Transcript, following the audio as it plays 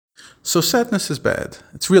So sadness is bad.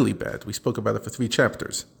 It's really bad. We spoke about it for 3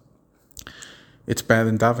 chapters. It's bad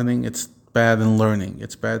in davening. It's bad in learning.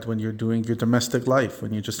 It's bad when you're doing your domestic life,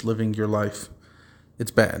 when you're just living your life.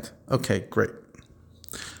 It's bad. Okay, great.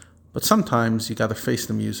 But sometimes you got to face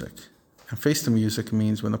the music. And face the music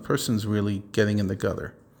means when a person's really getting in the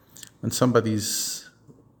gutter. When somebody's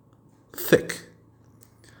thick,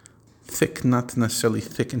 not necessarily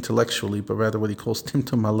thick intellectually, but rather what he calls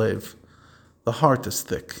timtum halev. The heart is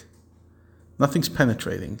thick. Nothing's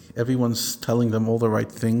penetrating. Everyone's telling them all the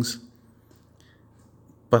right things,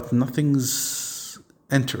 but nothing's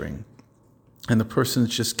entering. And the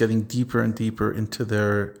person's just getting deeper and deeper into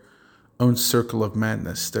their own circle of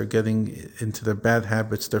madness. They're getting into their bad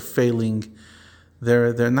habits. They're failing.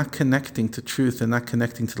 They're not connecting to truth. They're not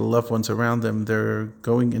connecting to the loved ones around them. They're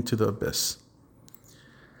going into the abyss.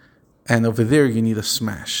 And over there, you need a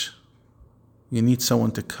smash. You need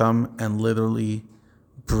someone to come and literally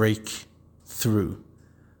break through.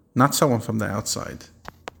 Not someone from the outside.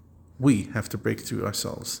 We have to break through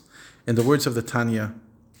ourselves. In the words of the Tanya,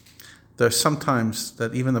 there are some times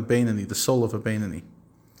that even a Beinoni, the soul of a Beinoni,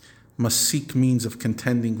 must seek means of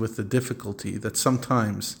contending with the difficulty that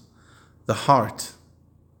sometimes the heart,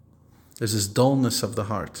 there's this dullness of the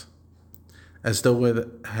heart, as though it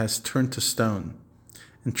has turned to stone.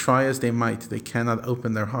 And try as they might, they cannot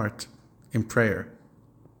open their heart in prayer,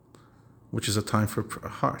 which is a time for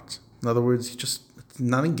heart. In other words, it's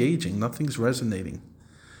not engaging, nothing's resonating.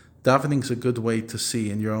 Davening is a good way to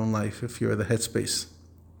see in your own life if you're at the headspace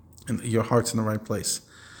and your heart's in the right place.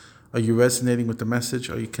 Are you resonating with the message?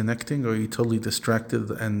 Are you connecting? Or are you totally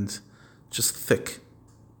distracted and just thick?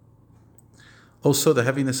 Also, the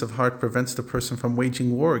heaviness of heart prevents the person from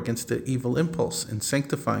waging war against the evil impulse and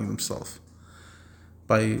sanctifying themselves.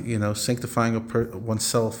 By, sanctifying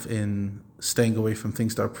oneself in staying away from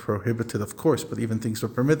things that are prohibited, of course, but even things that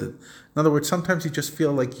are permitted. In other words, sometimes you just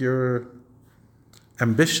feel like your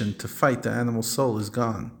ambition to fight the animal soul is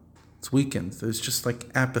gone. It's weakened. There's just like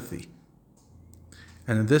apathy.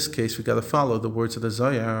 And in this case, we got to follow the words of the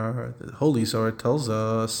Zohar. The Holy Zohar tells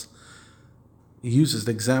us, he uses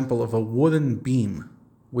the example of a wooden beam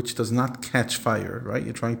which does not catch fire, right?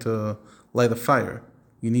 You're trying to light a fire.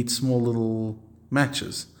 You need small little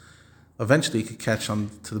matches. Eventually you could catch on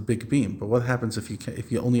to the big beam, but what happens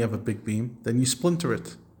if you only have a big beam? Then you splinter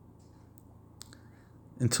it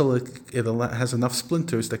until it has enough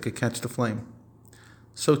splinters that could catch the flame.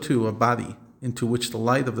 So too, a body into which the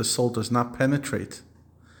light of the soul does not penetrate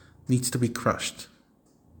needs to be crushed.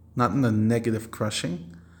 Not in a negative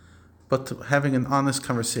crushing, but having an honest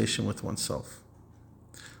conversation with oneself.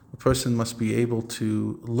 A person must be able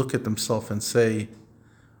to look at themselves and say,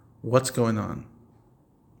 what's going on?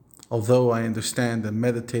 Although I understand and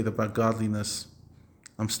meditate about godliness,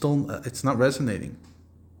 it's not resonating.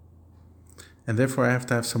 And therefore I have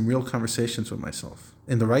to have some real conversations with myself.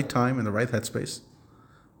 In the right time, in the right headspace,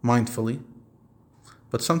 mindfully.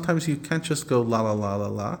 But sometimes you can't just go la la la la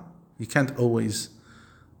la. You can't always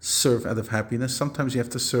serve out of happiness. Sometimes you have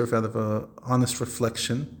to serve out of an honest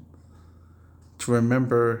reflection to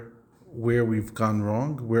remember where we've gone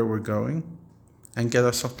wrong, where we're going, and get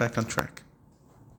ourselves back on track.